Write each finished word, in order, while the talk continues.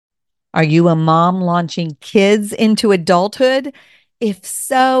Are you a mom launching kids into adulthood? If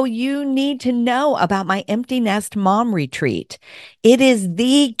so, you need to know about my Empty Nest Mom Retreat. It is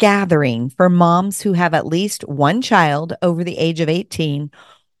the gathering for moms who have at least one child over the age of 18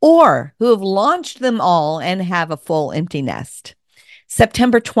 or who have launched them all and have a full empty nest.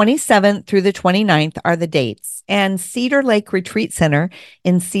 September 27th through the 29th are the dates, and Cedar Lake Retreat Center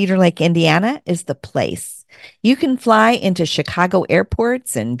in Cedar Lake, Indiana is the place. You can fly into Chicago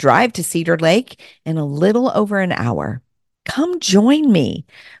airports and drive to Cedar Lake in a little over an hour. Come join me.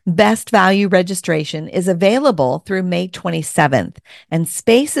 Best value registration is available through May 27th, and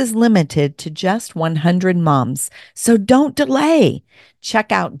space is limited to just 100 moms. So don't delay.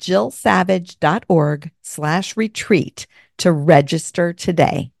 Check out jillsavage.org/retreat to register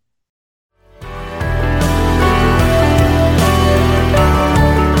today.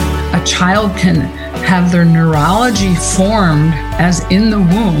 A child can have their neurology formed as in the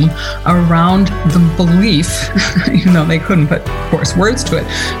womb around the belief, even though they couldn't put, of course, words to it,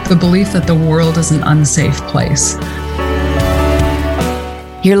 the belief that the world is an unsafe place.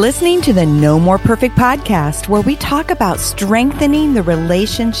 You're listening to the No More Perfect podcast, where we talk about strengthening the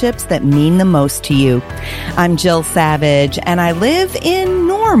relationships that mean the most to you. I'm Jill Savage, and I live in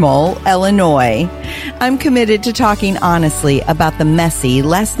Normal, Illinois. I'm committed to talking honestly about the messy,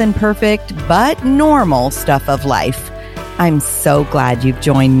 less than perfect, but normal stuff of life. I'm so glad you've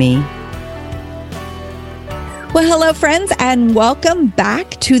joined me. Well, hello, friends, and welcome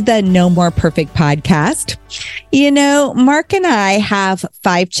back to the No More Perfect podcast. You know, Mark and I have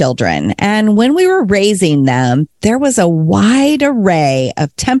 5 children, and when we were raising them, there was a wide array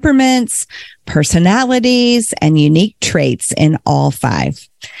of temperaments, personalities, and unique traits in all 5.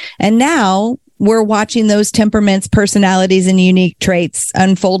 And now we're watching those temperaments, personalities, and unique traits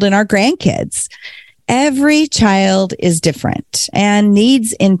unfold in our grandkids. Every child is different and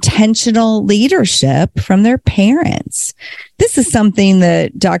needs intentional leadership from their parents. This is something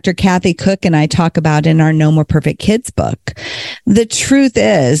that Dr. Kathy Cook and I talk about in our No More Perfect Kids book. The truth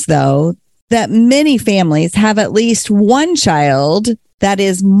is, though, that many families have at least one child that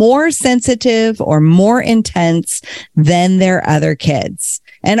is more sensitive or more intense than their other kids.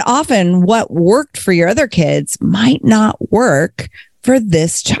 And often what worked for your other kids might not work for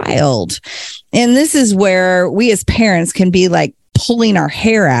this child. And this is where we as parents can be like pulling our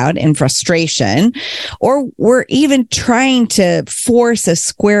hair out in frustration, or we're even trying to force a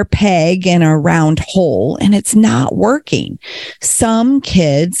square peg in a round hole, and it's not working. Some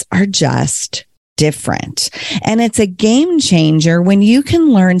kids are just different. And it's a game changer when you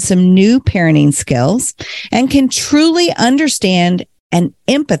can learn some new parenting skills and can truly understand and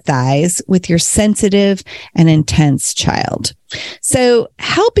empathize with your sensitive and intense child. So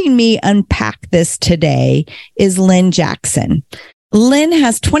helping me unpack this today is Lynn Jackson. Lynn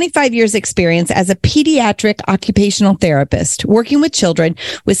has 25 years experience as a pediatric occupational therapist, working with children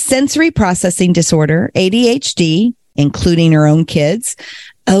with sensory processing disorder, ADHD, including her own kids,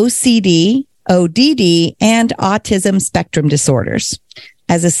 OCD, ODD, and autism spectrum disorders.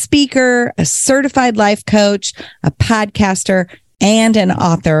 As a speaker, a certified life coach, a podcaster, and an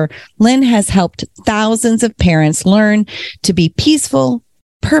author, Lynn has helped thousands of parents learn to be peaceful,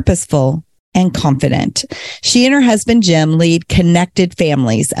 purposeful, and confident. She and her husband, Jim, lead Connected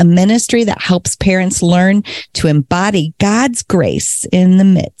Families, a ministry that helps parents learn to embody God's grace in the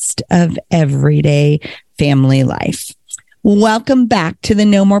midst of everyday family life. Welcome back to the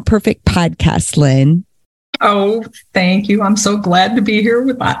No More Perfect podcast, Lynn. Oh, thank you. I'm so glad to be here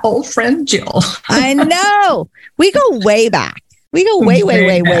with my old friend, Jill. I know. We go way back. We go way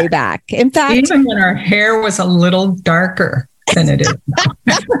back. In fact, even when our hair was a little darker than it is now.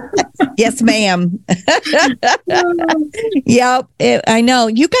 Yes, ma'am. Yep. I know.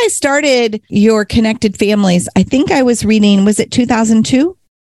 You guys started your Connected Families. I think I was reading, was it 2002?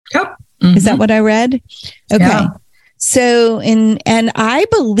 Yep. Mm-hmm. Is that what I read? Okay. Yeah. So, and I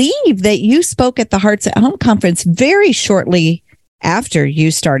believe that you spoke at the Hearts at Home conference very shortly after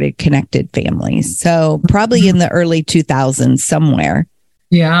you started Connected Families. So probably in the early 2000s somewhere.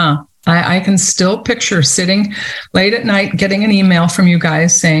 Yeah. I can still picture sitting late at night, getting an email from you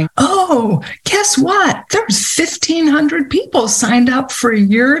guys saying, oh, guess what? There's 1,500 people signed up for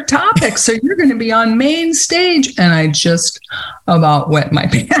your topic. So you're going to be on main stage. And I just about wet my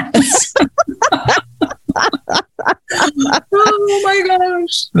pants. Oh my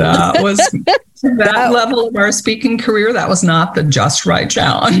gosh. That was that level of our speaking career. That was not the just right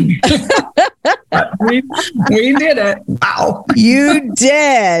challenge. we did it. Wow. You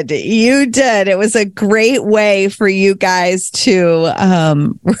did. It was a great way for you guys to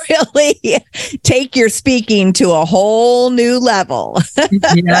really take your speaking to a whole new level.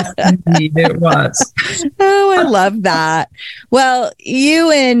 Yes, indeed, it was. Oh, I love that. Well,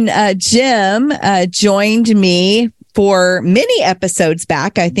 you and Jim joined me for many episodes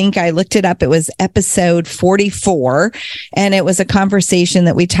back. I think I looked it up. It was episode 44, and it was a conversation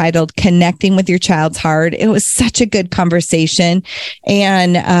that we titled Connecting with Your Child's Heart. It was such a good conversation.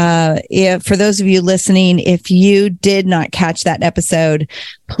 And for those of you listening, if you did not catch that episode,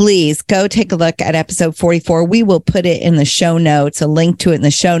 please go take a look at episode 44. We will put it in the show notes, a link to it in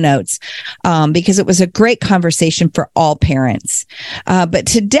the show notes, because it was a great conversation for all parents. But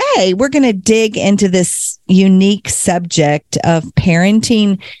today we're going to dig into this unique subject of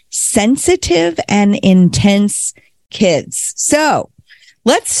parenting sensitive and intense kids. So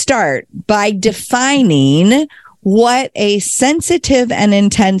let's start by defining what a sensitive and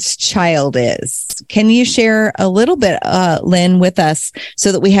intense child is. Can you share a little bit, Lynn, with us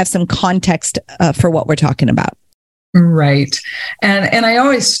so that we have some context for what we're talking about? Right. And I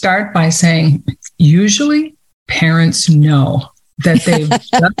always start by saying, usually parents know that they've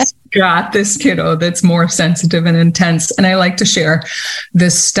just got this kiddo that's more sensitive and intense. And I like to share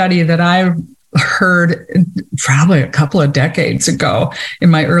this study that I heard probably a couple of decades ago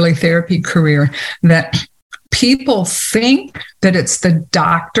in my early therapy career, that people think that it's the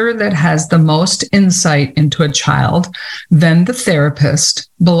doctor that has the most insight into a child, then the therapist.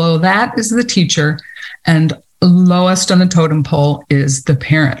 Below that is the teacher, and lowest on the totem pole is the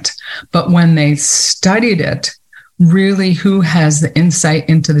parent. But when they studied it, really who has the insight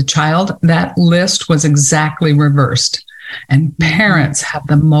into the child, that list was exactly reversed. And parents have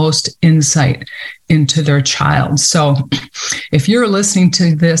the most insight into their child. So if you're listening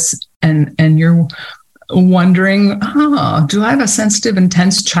to this and you're wondering, do I have a sensitive,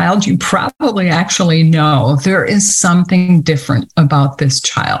 intense child? You probably actually know there is something different about this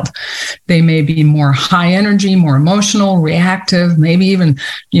child. They may be more high energy, more emotional, reactive, maybe even,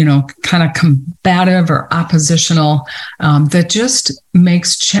 kind of combative or oppositional, that just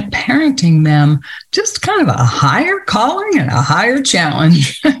makes parenting them just kind of a higher calling and a higher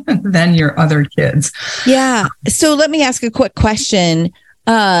challenge than your other kids. Yeah. So let me ask a quick question.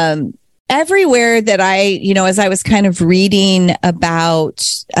 Everywhere that as I was kind of reading about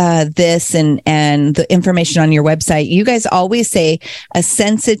this and the information on your website, you guys always say a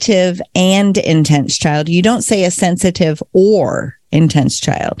sensitive and intense child. You don't say a sensitive or intense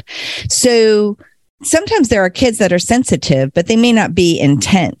child. So sometimes there are kids that are sensitive, but they may not be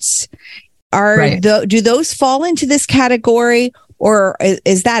intense. Right. Do those fall into this category, or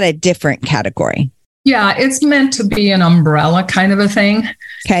is that a different category? Yeah, it's meant to be an umbrella kind of a thing.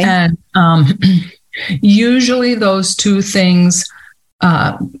 Okay. And usually those two things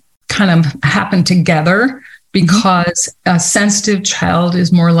kind of happen together, because a sensitive child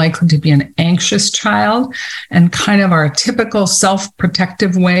is more likely to be an anxious child, and kind of our typical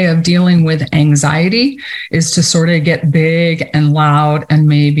self-protective way of dealing with anxiety is to sort of get big and loud and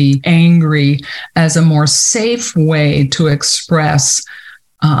maybe angry as a more safe way to express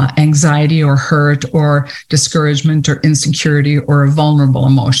anxiety or hurt or discouragement or insecurity or a vulnerable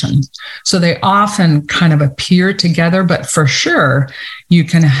emotion. So they often kind of appear together, but for sure you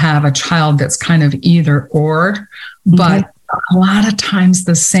can have a child that's kind of either or, but a lot of times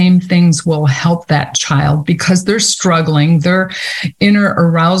the same things will help that child because they're struggling. Their inner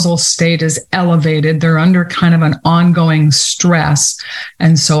arousal state is elevated. They're under kind of an ongoing stress.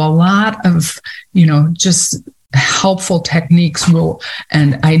 And so a lot of, just helpful techniques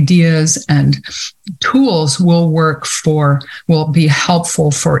and ideas and tools will be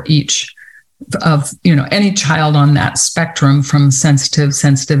helpful for each of, any child on that spectrum, from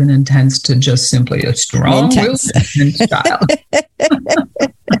sensitive and intense to just simply a strong-willed child.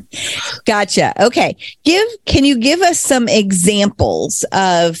 Gotcha. Okay. Can you give us some examples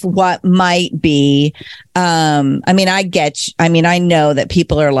of what might be, I know that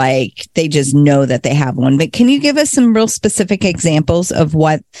people are like, they just know that they have one, but can you give us some real specific examples of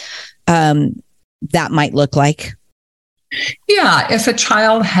what that might look like? Yeah, if a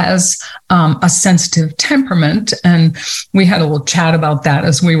child has a sensitive temperament, and we had a little chat about that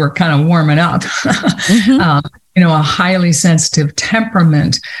as we were kind of warming up, a highly sensitive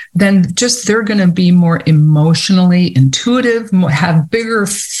temperament, then just they're going to be more emotionally intuitive, have bigger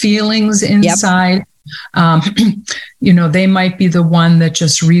feelings inside. Yep. They might be the one that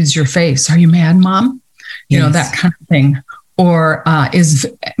just reads your face. Are you mad, Mom? Yes. That kind of thing. Or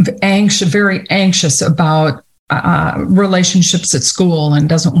is very anxious about relationships at school and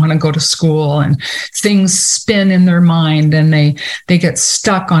doesn't want to go to school, and things spin in their mind and they get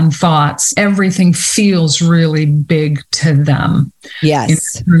stuck on thoughts. Everything feels really big to them.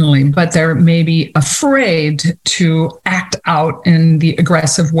 Yes. Internally, but they're maybe afraid to act out in the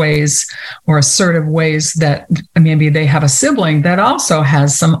aggressive ways or assertive ways that maybe they have a sibling that also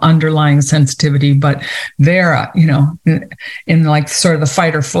has some underlying sensitivity, but they're, in like sort of the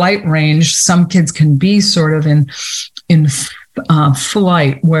fight or flight range. Some kids can be sort of in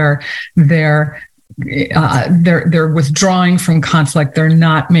flight where they're withdrawing from conflict. They're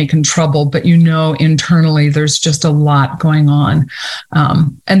not making trouble, but internally there's just a lot going on.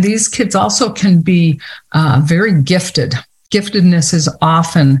 And these kids also can be very gifted. Giftedness is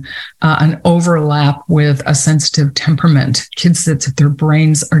often an overlap with a sensitive temperament. Kids that their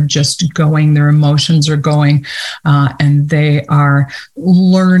brains are just going, their emotions are going, and they are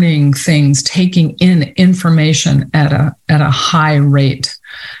learning things, taking in information at a high rate.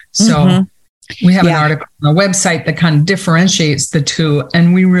 So we have an article on the website that kind of differentiates the two.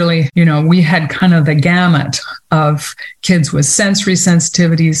 And we really, we had kind of the gamut of kids with sensory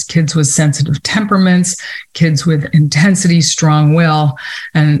sensitivities, kids with sensitive temperaments, kids with intensity, strong will.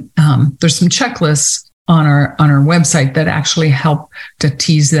 And there's some checklists on our website that actually help to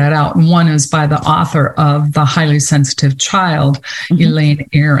tease that out. And one is by the author of The Highly Sensitive Child, Elaine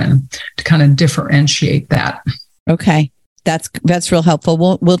Aron, to kind of differentiate that. Okay. That's real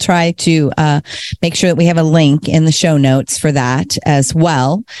helpful. We'll try to make sure that we have a link in the show notes for that as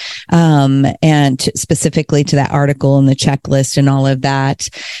well, and specifically to that article and the checklist and all of that.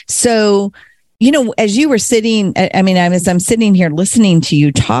 So, as you were sitting, as I'm sitting here listening to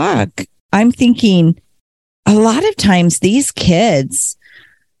you talk, I'm thinking a lot of times these kids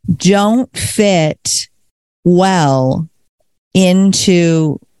don't fit well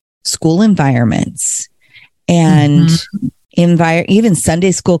into school environments. And even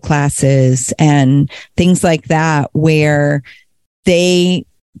Sunday school classes and things like that, where they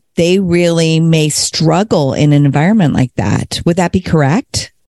really may struggle in an environment like that. Would that be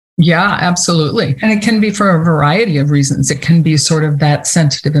correct? Yeah, absolutely. And it can be for a variety of reasons. It can be sort of that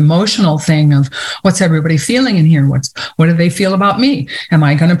sensitive emotional thing of what's everybody feeling in here? What do they feel about me? Am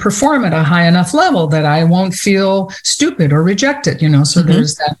I going to perform at a high enough level that I won't feel stupid or rejected? So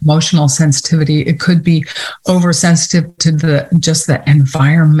there's that emotional sensitivity. It could be oversensitive to the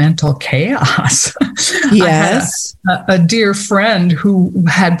environmental chaos. Yes. I had a dear friend who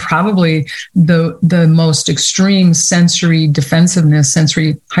had probably the most extreme sensory defensiveness,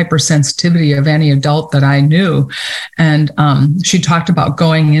 sensory hypersensitivity of any adult that I knew. And she talked about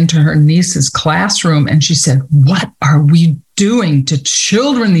going into her niece's classroom, and she said, "What are we doing to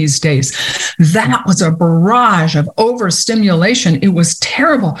children these days?" That was a barrage of overstimulation. It was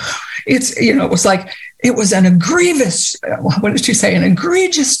terrible. It was like, it was an egregious, what did she say? An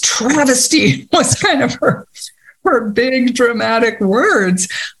egregious travesty was kind of her big dramatic words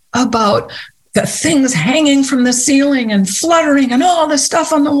about the things hanging from the ceiling and fluttering and all the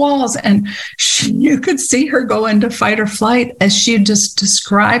stuff on the walls. And you could see her go into fight or flight as she just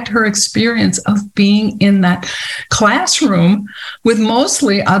described her experience of being in that classroom with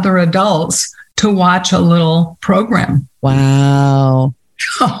mostly other adults to watch a little program. Wow.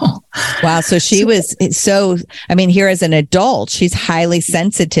 Wow. So she was here as an adult, she's highly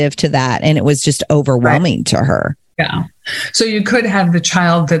sensitive to that. And it was just overwhelming to her. Yeah. So you could have the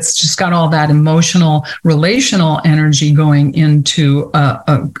child that's just got all that emotional, relational energy going into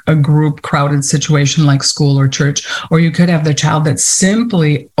a group crowded situation like school or church, or you could have the child that's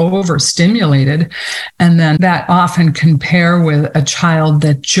simply overstimulated. And then that often can pair with a child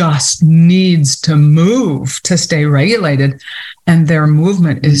that just needs to move to stay regulated. And their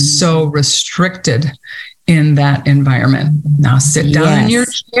movement is so restricted in that environment. Now sit down in your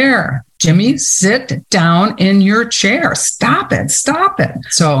chair. Jimmy, sit down in your chair. Stop it.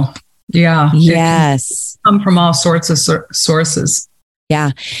 So, yeah. Yes. Come from all sorts of sources.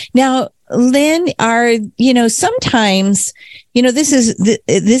 Yeah. Now, Lynn, sometimes, this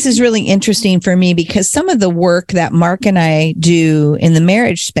is really interesting for me, because some of the work that Mark and I do in the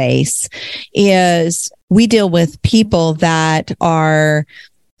marriage space is we deal with people that are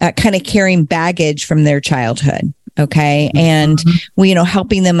kind of carrying baggage from their childhood. Okay. And we,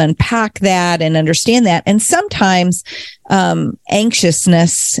 helping them unpack that and understand that. And sometimes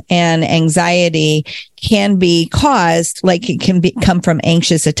anxiousness and anxiety can be caused, like it can come from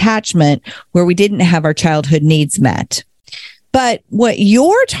anxious attachment where we didn't have our childhood needs met. But what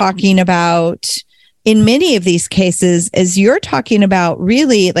you're talking about in many of these cases, as you're talking about,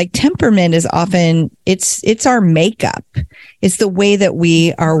 really like temperament is often it's our makeup. It's the way that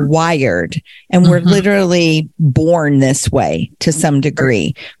we are wired, and we're literally born this way to some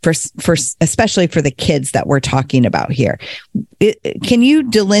degree for especially for the kids that we're talking about here. Can you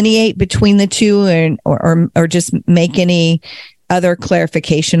delineate between the two, or just make any other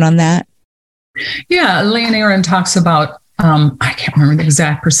clarification on that? Yeah, Elaine Aron talks about, I can't remember the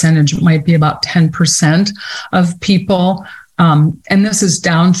exact percentage, it might be about 10% of people, and this is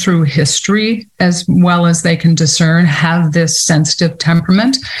down through history as well as they can discern, have this sensitive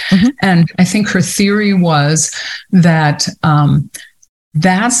temperament. And I think her theory was that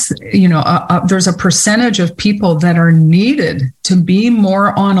that's, there's a percentage of people that are needed to be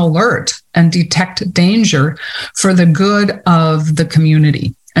more on alert and detect danger for the good of the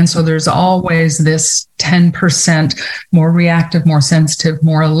community. And so there's always this 10% more reactive, more sensitive,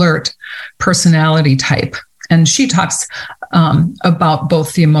 more alert personality type. And she talks about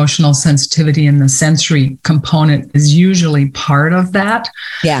both the emotional sensitivity and the sensory component is usually part of that.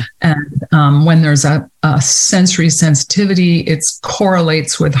 Yeah. And when there's a sensory sensitivity, it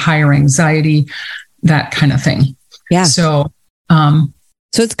correlates with higher anxiety, that kind of thing. Yeah. So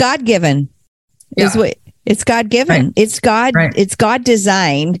it's God-given. Yeah. It's God-given. Right. It's God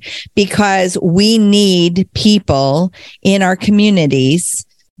designed, because we need people in our communities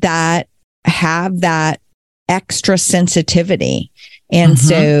that have that extra sensitivity. And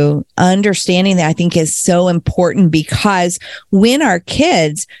so understanding that, I think, is so important, because when our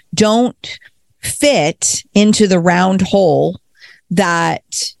kids don't fit into the round hole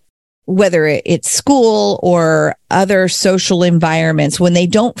that, whether it's school or other social environments, when they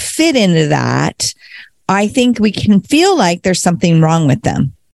don't fit into that, I think we can feel like there's something wrong with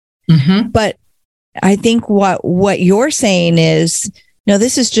them. But I think what you're saying is, no,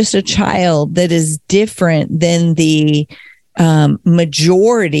 this is just a child that is different than the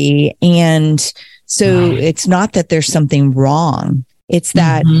majority. And so it's not that there's something wrong. It's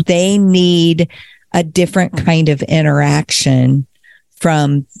that they need a different kind of interaction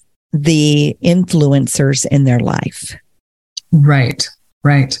from the influencers in their life. Right.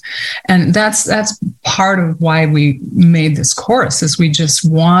 And that's part of why we made this course, is we just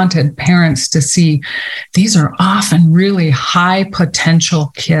wanted parents to see these are often really high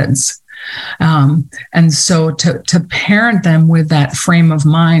potential kids. And so to parent them with that frame of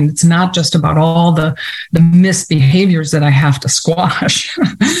mind, it's not just about all the misbehaviors that I have to squash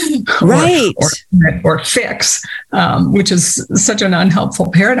or fix, which is such an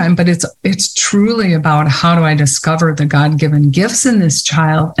unhelpful paradigm, but it's truly about, how do I discover the God-given gifts in this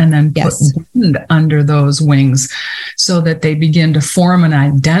child and then put wind under those wings so that they begin to form an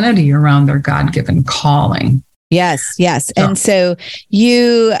identity around their God-given calling. Yes. And so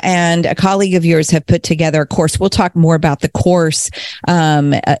you and a colleague of yours have put together a course. We'll talk more about the course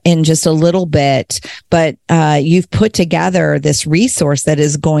in just a little bit, but you've put together this resource that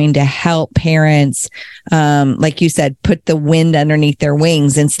is going to help parents, like you said, put the wind underneath their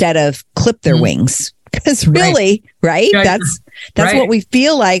wings instead of clip their wings. Because really, right? That's what we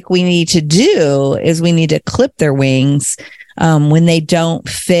feel like we need to do, is we need to clip their wings when they don't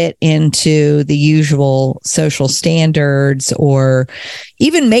fit into the usual social standards, or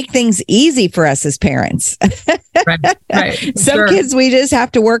even make things easy for us as parents. Right. Some kids, we just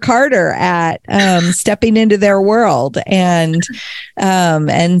have to work harder at stepping into their world. And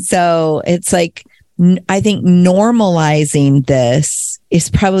so it's like, I think normalizing this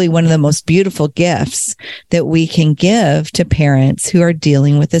is probably one of the most beautiful gifts that we can give to parents who are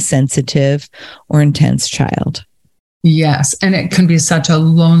dealing with a sensitive or intense child. Yes. And it can be such a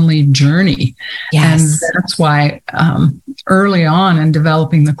lonely journey. Yes. And that's why early on in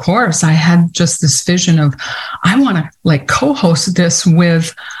developing the course, I had just this vision of, I want to co-host this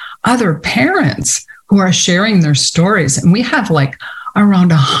with other parents who are sharing their stories. And we have around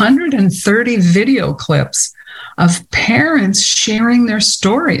 130 video clips of parents sharing their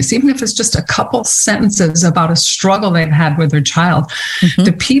stories, even if it's just a couple sentences about a struggle they've had with their child.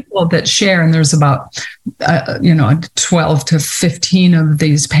 The people that share, and there's about 12 to 15 of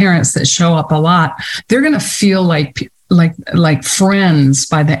these parents that show up a lot, they're going to feel like friends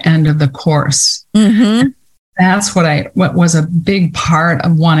by the end of the course. That's what was a big part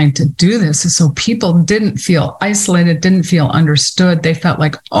of wanting to do this, is so people didn't feel isolated, didn't feel understood. They felt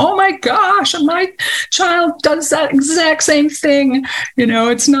like, oh my gosh, my child does that exact same thing.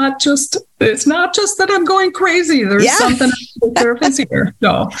 It's not just that I'm going crazy. There's something on the surface here.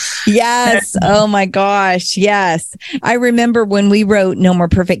 So, yes. Oh my gosh. Yes. I remember when we wrote No More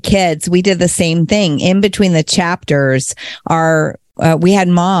Perfect Kids, we did the same thing. In between the chapters, our we had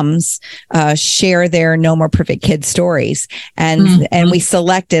moms share their No More Perfect Kids stories, and we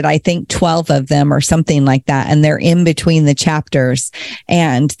selected, I think, 12 of them or something like that, and they're in between the chapters,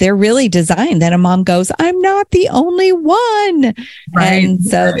 and they're really designed that a mom goes, I'm not the only one. Right. And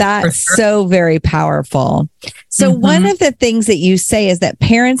so that's so very powerful. So one of the things that you say is that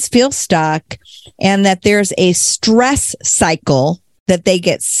parents feel stuck and that there's a stress cycle that they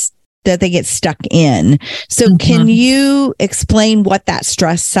get stuck in. So can you explain what that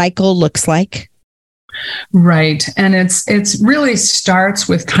stress cycle looks like? Right. And it's really starts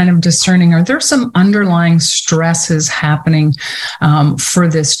with kind of discerning, are there some underlying stresses happening for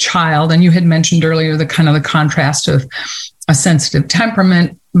this child? And you had mentioned earlier the kind of the contrast of a sensitive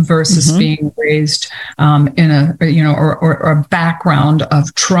temperament versus being raised in a, or a background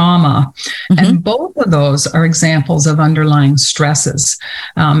of trauma. And both of those are examples of underlying stresses.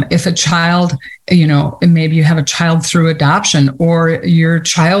 If a child, maybe you have a child through adoption, or your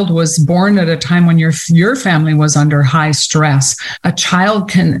child was born at a time when your family was under high stress, a child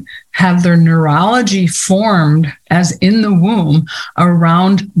can have their neurology formed as in the womb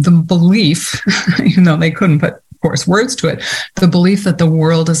around the belief, even though they couldn't put course, words to it, the belief that the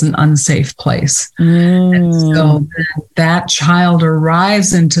world is an unsafe place. And so that child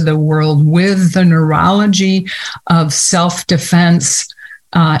arrives into the world with the neurology of self-defense,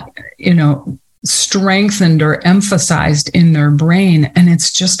 strengthened or emphasized in their brain, and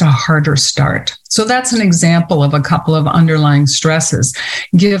it's just a harder start. So that's an example of a couple of underlying stresses.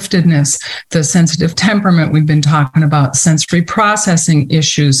 Giftedness, the sensitive temperament we've been talking about, sensory processing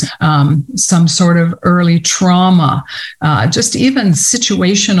issues, some sort of early trauma, just even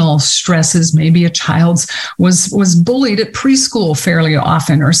situational stresses. Maybe a child was bullied at preschool fairly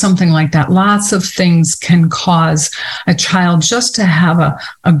often or something like that. Lots of things can cause a child just to have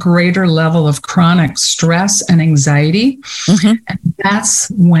a greater level of chronic stress and anxiety. And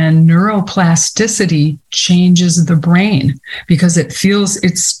that's when neuroplasticity changes the brain, because it feels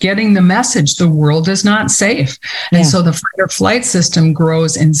it's getting the message the world is not safe. And so the fight or flight system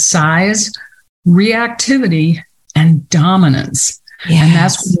grows in size, reactivity, and dominance. And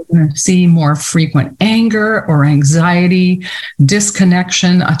that's when you're going to see more frequent anger or anxiety,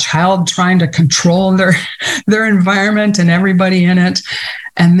 disconnection, a child trying to control their environment and everybody in it.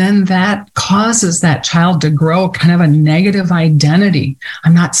 And then that causes that child to grow kind of a negative identity.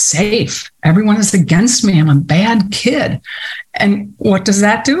 I'm not safe. Everyone is against me. I'm a bad kid. And what does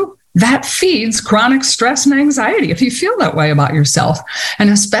that do? That feeds chronic stress and anxiety if you feel that way about yourself. And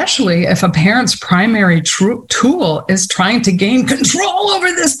especially if a parent's primary tool is trying to gain control over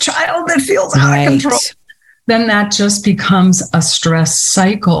this child that feels out of control, then that just becomes a stress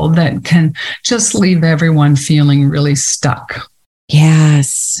cycle that can just leave everyone feeling really stuck.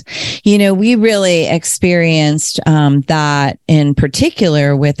 Yes. We really experienced that in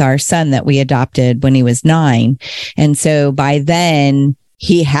particular with our son that we adopted when he was 9. And so by then,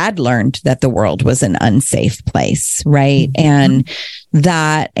 he had learned that the world was an unsafe place, right? And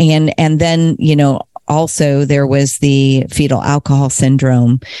that, and then, also there was the fetal alcohol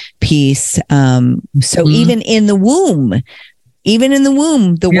syndrome piece. So even in the womb,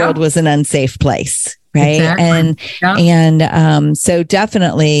 the world was an unsafe place. Right. Exactly. And so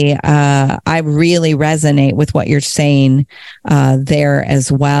definitely, I really resonate with what you're saying there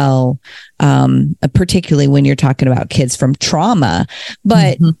as well, particularly when you're talking about kids from trauma.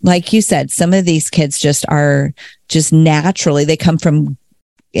 But like you said, some of these kids just are just naturally, they come from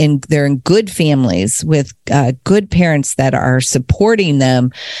they're in good families with good parents that are supporting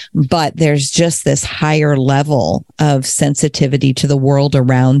them, but there's just this higher level of sensitivity to the world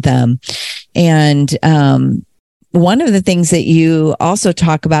around them. And one of the things that you also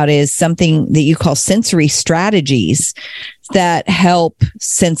talk about is something that you call sensory strategies that help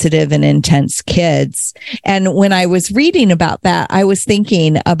sensitive and intense kids. And when I was reading about that, I was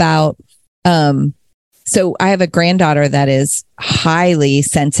thinking about so I have a granddaughter that is highly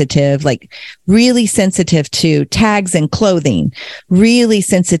sensitive, like really sensitive to tags and clothing, really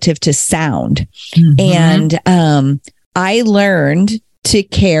sensitive to sound. And I learned to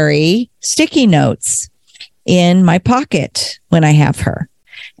carry sticky notes in my pocket when I have her.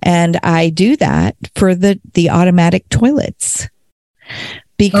 And I do that for the automatic toilets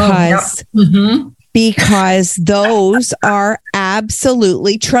because because those are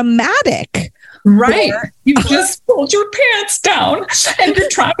absolutely traumatic. Right. You just pulled your pants down and you're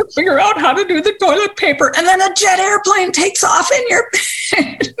trying to figure out how to do the toilet paper. And then a jet airplane takes off in your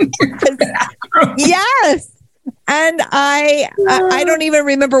bathroom. Yes. And I don't even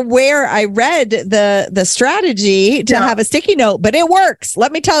remember where I read the strategy to have a sticky note, but it works.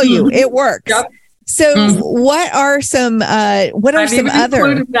 Let me tell you, it works. Yep. So what are some I've some other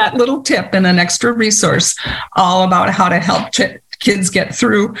included that little tip in an extra resource all about how to help kids get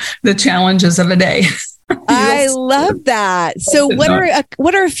through the challenges of a day. I love that. So what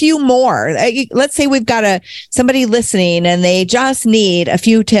are a few more? Let's say we've got somebody listening and they just need a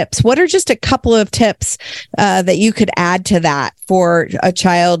few tips. What are just a couple of tips that you could add to that for a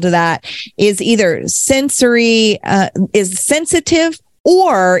child that is either sensory, is sensitive,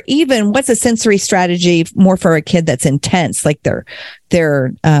 or even what's a sensory strategy more for a kid that's intense, like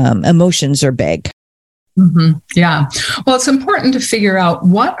their emotions are big? Mm-hmm. Yeah. Well, it's important to figure out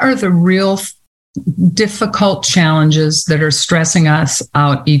what are the real difficult challenges that are stressing us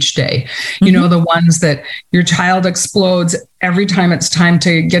out each day. You know, the ones that your child explodes every time it's time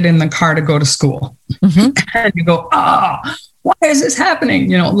to get in the car to go to school. And you go, why is this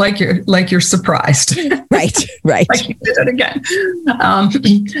happening? You know, like you're surprised. Right. Like you did it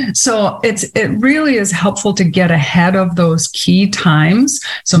again. So it really is helpful to get ahead of those key times.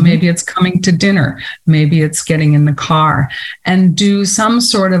 So maybe it's coming to dinner, maybe it's getting in the car, and do some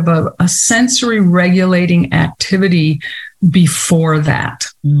sort of a sensory regulating activity before that.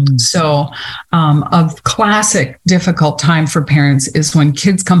 So a classic difficult time for parents is when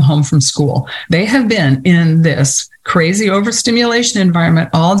kids come home from school. They have been in this crazy overstimulation environment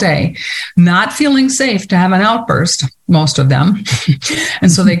all day, not feeling safe to have an outburst, most of them.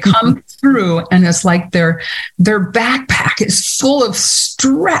 And so they come through and it's like their backpack is full of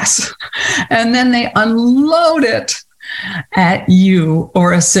stress. And then they unload it at you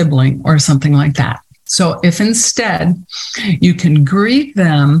or a sibling or something like that. So if instead you can greet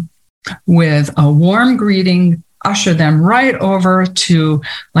them with a warm greeting, usher them right over to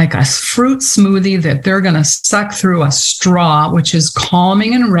like a fruit smoothie that they're going to suck through a straw, which is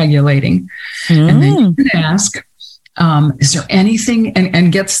calming and regulating. And then you can ask, is there anything,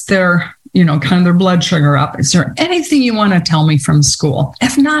 and gets their, kind of their blood sugar up. Is there anything you want to tell me from school?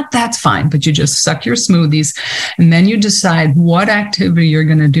 If not, that's fine, but you just suck your smoothies and then you decide what activity you're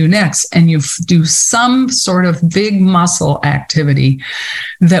going to do next. And you do some sort of big muscle activity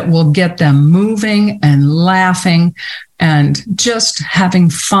that will get them moving and laughing and just having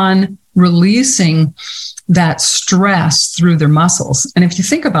fun, releasing that stress through their muscles. And if you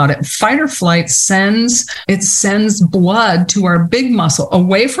think about it, fight or flight sends blood to our big muscle,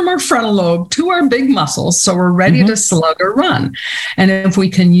 away from our frontal lobe to our big muscles. So we're ready to slug or run. And if we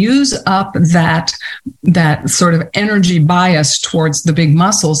can use up that sort of energy bias towards the big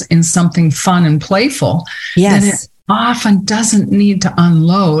muscles in something fun and playful, then it often doesn't need to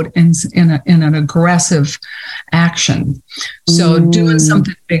unload in an aggressive action. So doing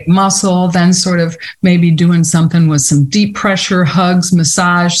something big muscle, then sort of maybe doing something with some deep pressure, hugs,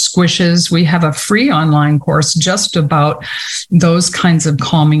 massage, squishes. We have a free online course just about those kinds of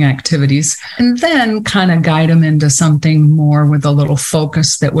calming activities, and then kind of guide them into something more with a little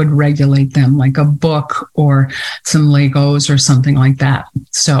focus that would regulate them, like a book or some Legos or something like that.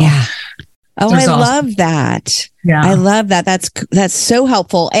 So I love that. Yeah. I love that. That's so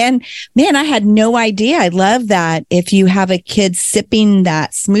helpful. And man, I had no idea. I love that if you have a kid sipping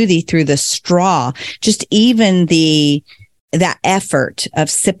that smoothie through the straw, just even that effort of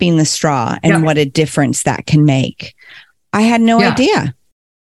sipping the straw and what a difference that can make. I had no idea.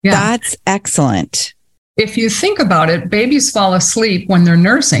 Yeah. That's excellent. If you think about it, babies fall asleep when they're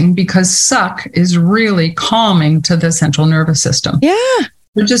nursing because suck is really calming to the central nervous system. Yeah.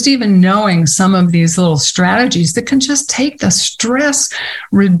 But just even knowing some of these little strategies that can just take the stress,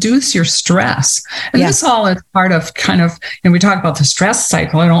 reduce your stress. And this all is part of we talk about the stress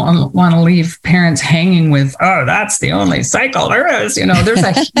cycle. I don't want to leave parents hanging with, that's the only cycle there is. There's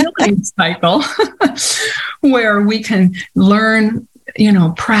a healing cycle where we can learn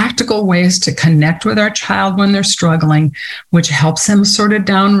practical ways to connect with our child when they're struggling, which helps them sort of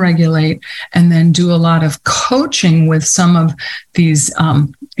down-regulate, and then do a lot of coaching with some of these,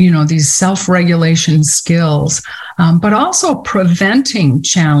 these self-regulation skills, but also preventing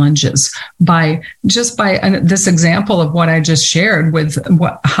challenges by this example of what I just shared with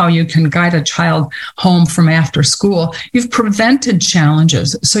how you can guide a child home from after school. You've prevented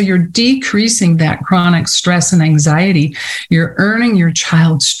challenges. So you're decreasing that chronic stress and anxiety. You're earning your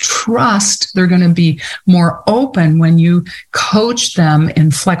child's trust. They're going to be more open when you coach them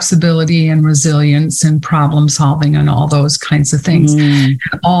in flexibility and resilience and problem solving and all those kinds of things.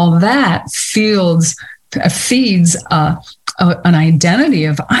 All that feeds an identity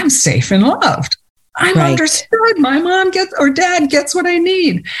of I'm safe and loved. I'm understood. My mom gets or dad gets what I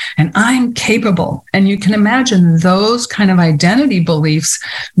need, and I'm capable. And you can imagine those kind of identity beliefs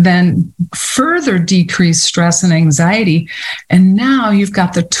then further decrease stress and anxiety. And now you've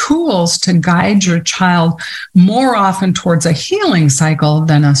got the tools to guide your child more often towards a healing cycle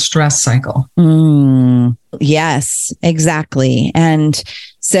than a stress cycle. Yes, exactly. And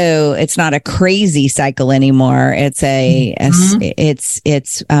so it's not a crazy cycle anymore. It's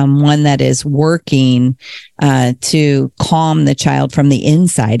it's one that is working to calm the child from the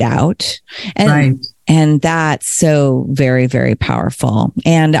inside out. And that's so very, very powerful.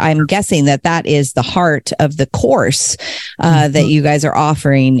 And I'm guessing that is the heart of the course that you guys are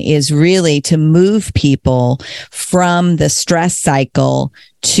offering, is really to move people from the stress cycle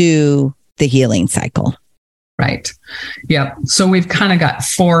to the healing cycle. Right. Yep. So we've kind of got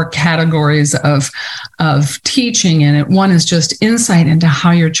 4 categories of teaching in it. One is just insight into how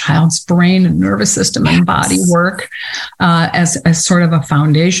your child's brain and nervous system and body work as sort of a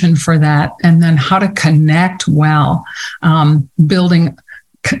foundation for that. And then how to connect well, building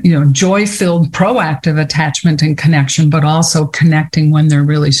joy-filled, proactive attachment and connection, but also connecting when they're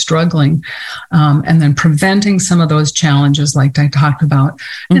really struggling, and then preventing some of those challenges like I talked about,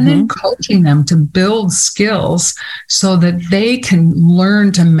 and then coaching them to build skills so that they can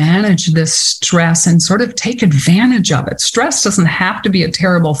learn to manage this stress and sort of take advantage of it. Stress doesn't have to be a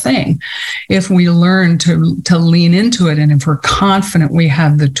terrible thing if we learn to lean into it, and if we're confident we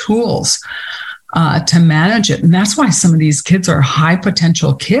have the tools to manage it. And that's why some of these kids are high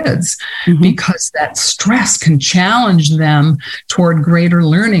potential kids, because that stress can challenge them toward greater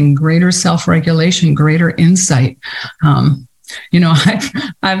learning, greater self-regulation, greater insight.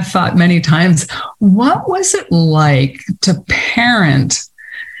 I've thought many times, what was it like to parent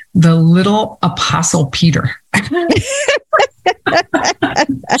the little Apostle Peter?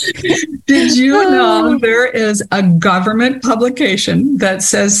 Did you know there is a government publication that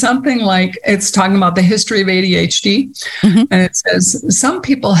says something like, it's talking about the history of ADHD, and it says some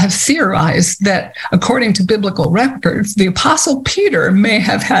people have theorized that according to biblical records, the Apostle Peter may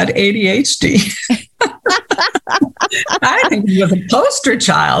have had ADHD. I think he was a poster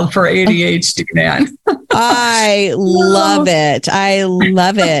child for ADHD, man. I love it. I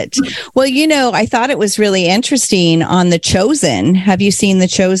love it. Well, I thought it was really interesting on The Chosen. Have you seen The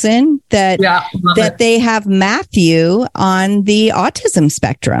Chosen? That they have Matthew on the autism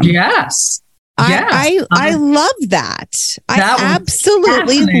spectrum. Yes. I love that. I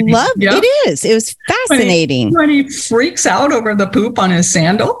absolutely love it. It was fascinating. When he freaks out over the poop on his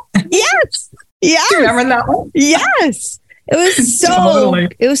sandal. Yes. Yes. Do you remember that one? Yes.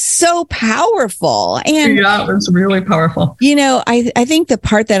 It was so powerful. And it was really powerful. I think the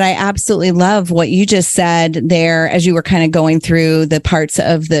part that I absolutely love what you just said there, as you were kind of going through the parts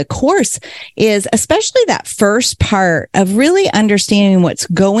of the course, is especially that first part of really understanding what's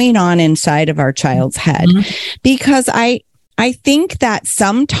going on inside of our child's head. Because I think that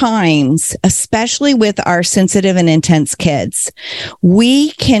sometimes, especially with our sensitive and intense kids,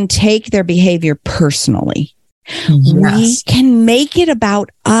 we can take their behavior personally. Yes. We can make it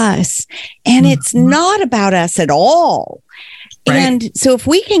about us, and it's not about us at all. Right. And so if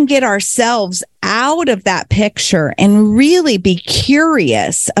we can get ourselves out of that picture and really be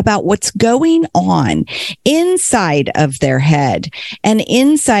curious about what's going on inside of their head and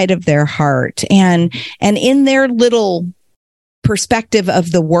inside of their heart and in their little perspective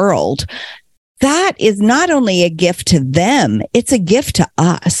of the world, that is not only a gift to them, it's a gift to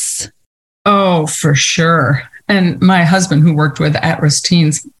us. Oh, for sure. And my husband, who worked with at-risk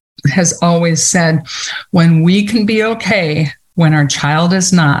teens, has always said, when we can be okay when our child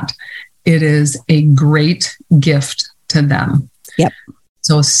is not, it is a great gift to them. Yep.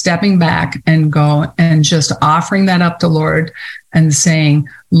 So stepping back and go and just offering that up to Lord and saying,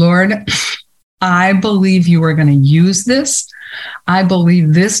 Lord, I believe you are going to use this. I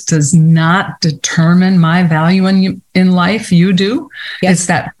believe this does not determine my value in life. You do. Yes. It's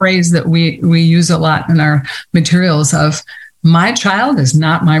that phrase that we use a lot in our materials of, my child is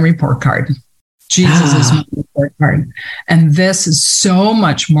not my report card. Jesus is my report card. And this is so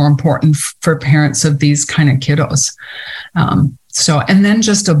much more important for parents of these kind of kiddos. And then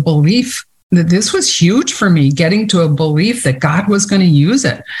just a belief that this was huge for me, getting to a belief that God was going to use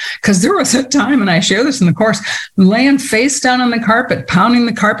it. Because there was a time, and I share this in the course, laying face down on the carpet, pounding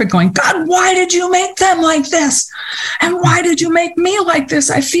the carpet, going, God, why did you make them like this? And why did you make me like this?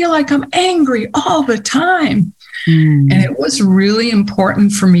 I feel like I'm angry all the time. And it was really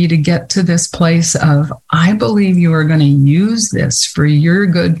important for me to get to this place of, I believe you are going to use this for your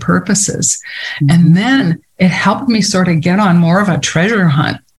good purposes. And then it helped me sort of get on more of a treasure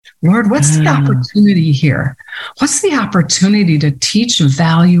hunt Lord, what's the opportunity here? What's the opportunity to teach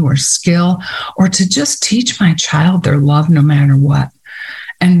value or skill, or to just teach my child their love no matter what?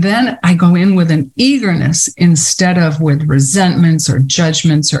 And then I go in with an eagerness instead of with resentments or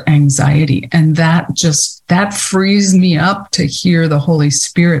judgments or anxiety. And that frees me up to hear the Holy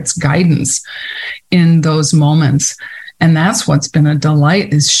Spirit's guidance in those moments. And that's what's been a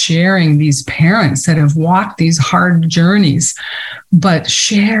delight, is sharing these parents that have walked these hard journeys, but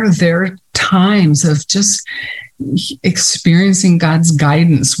share their times of just experiencing God's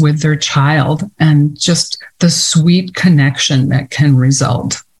guidance with their child and just the sweet connection that can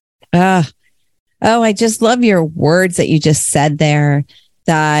result. Oh, I just love your words that you just said there,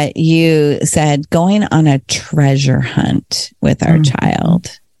 that you said going on a treasure hunt with our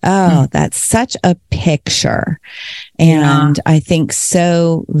child. Oh, that's such a picture. And I think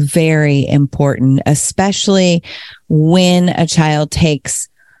so very important, especially when a child takes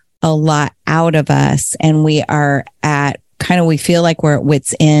a lot out of us and we are at we feel like we're at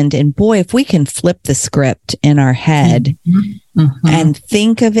wit's end. And boy, if we can flip the script in our head and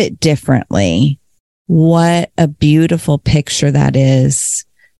think of it differently, what a beautiful picture that is,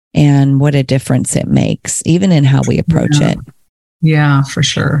 and what a difference it makes, even in how we approach it. Yeah, for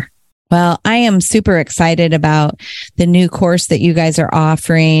sure. Well, I am super excited about the new course that you guys are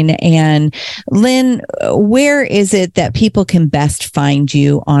offering. And Lynn, where is it that people can best find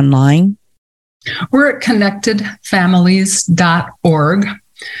you online? We're at connectedfamilies.org.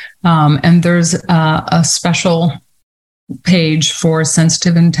 And there's a special page for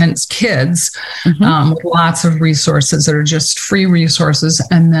sensitive, intense kids with lots of resources that are just free resources.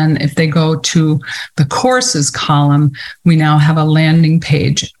 And then if they go to the courses column, we now have a landing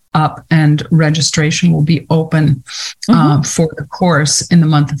page up, and registration will be open for the course in the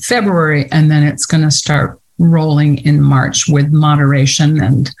month of February. And then it's going to start rolling in March with moderation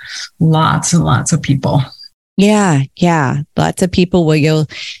and lots of people. Yeah. Lots of people where you'll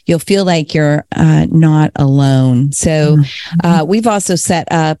feel like you're not alone. So we've also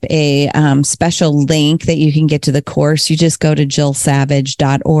set up a special link that you can get to the course. You just go to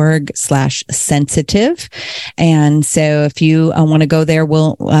jillsavage.org/sensitive. And so if you want to go there,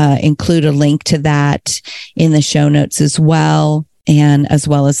 we'll include a link to that in the show notes as well. And as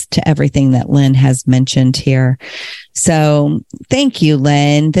well as to everything that Lynn has mentioned here. So thank you,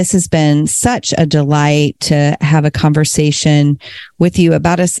 Lynn. This has been such a delight to have a conversation with you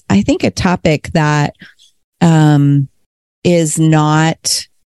about I think a topic that is not,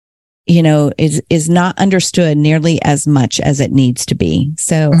 is not understood nearly as much as it needs to be.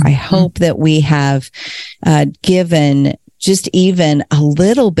 So I hope that we have given just even a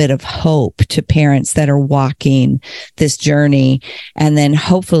little bit of hope to parents that are walking this journey. And then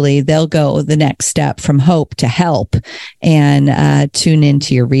hopefully they'll go the next step from hope to help and tune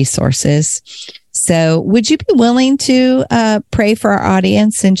into your resources. So would you be willing to pray for our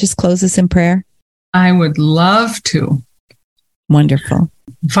audience and just close us in prayer? I would love to. Wonderful.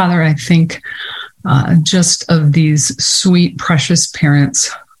 Father, I think just of these sweet, precious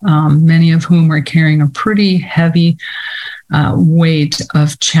parents, many of whom are carrying a pretty heavy weight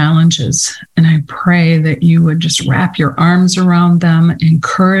of challenges. And I pray that you would just wrap your arms around them,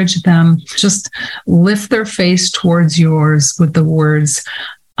 encourage them, just lift their face towards yours with the words,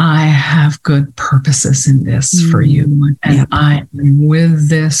 I have good purposes in this for you. And I am with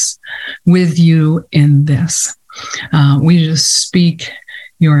you in this. We just speak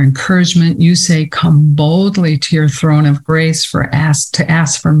your encouragement. You say, come boldly to your throne of grace to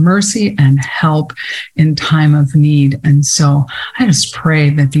ask for mercy and help in time of need. And so I just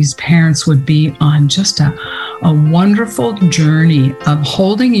pray that these parents would be on just a wonderful journey of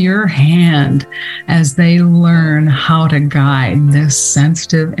holding your hand as they learn how to guide this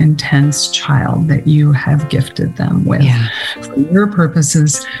sensitive, intense child that you have gifted them with for your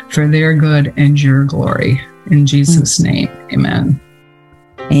purposes, for their good and your glory. In Jesus' name, amen.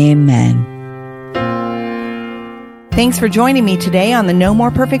 Amen. Thanks for joining me today on the No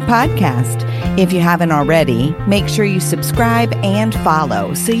More Perfect podcast. If you haven't already, make sure you subscribe and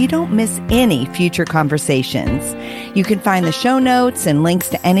follow so you don't miss any future conversations. You can find the show notes and links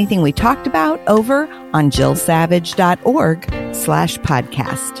to anything we talked about over on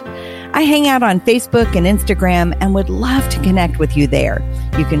jillsavage.org/podcast. I hang out on Facebook and Instagram and would love to connect with you there.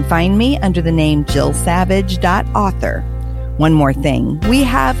 You can find me under the name jillsavage.author. One more thing, we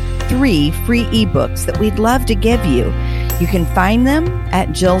have 3 free ebooks that we'd love to give you. You can find them at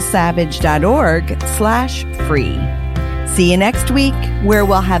jillsavage.org/free. See you next week, where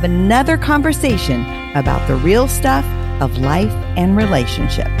we'll have another conversation about the real stuff of life and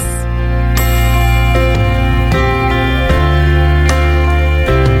relationships.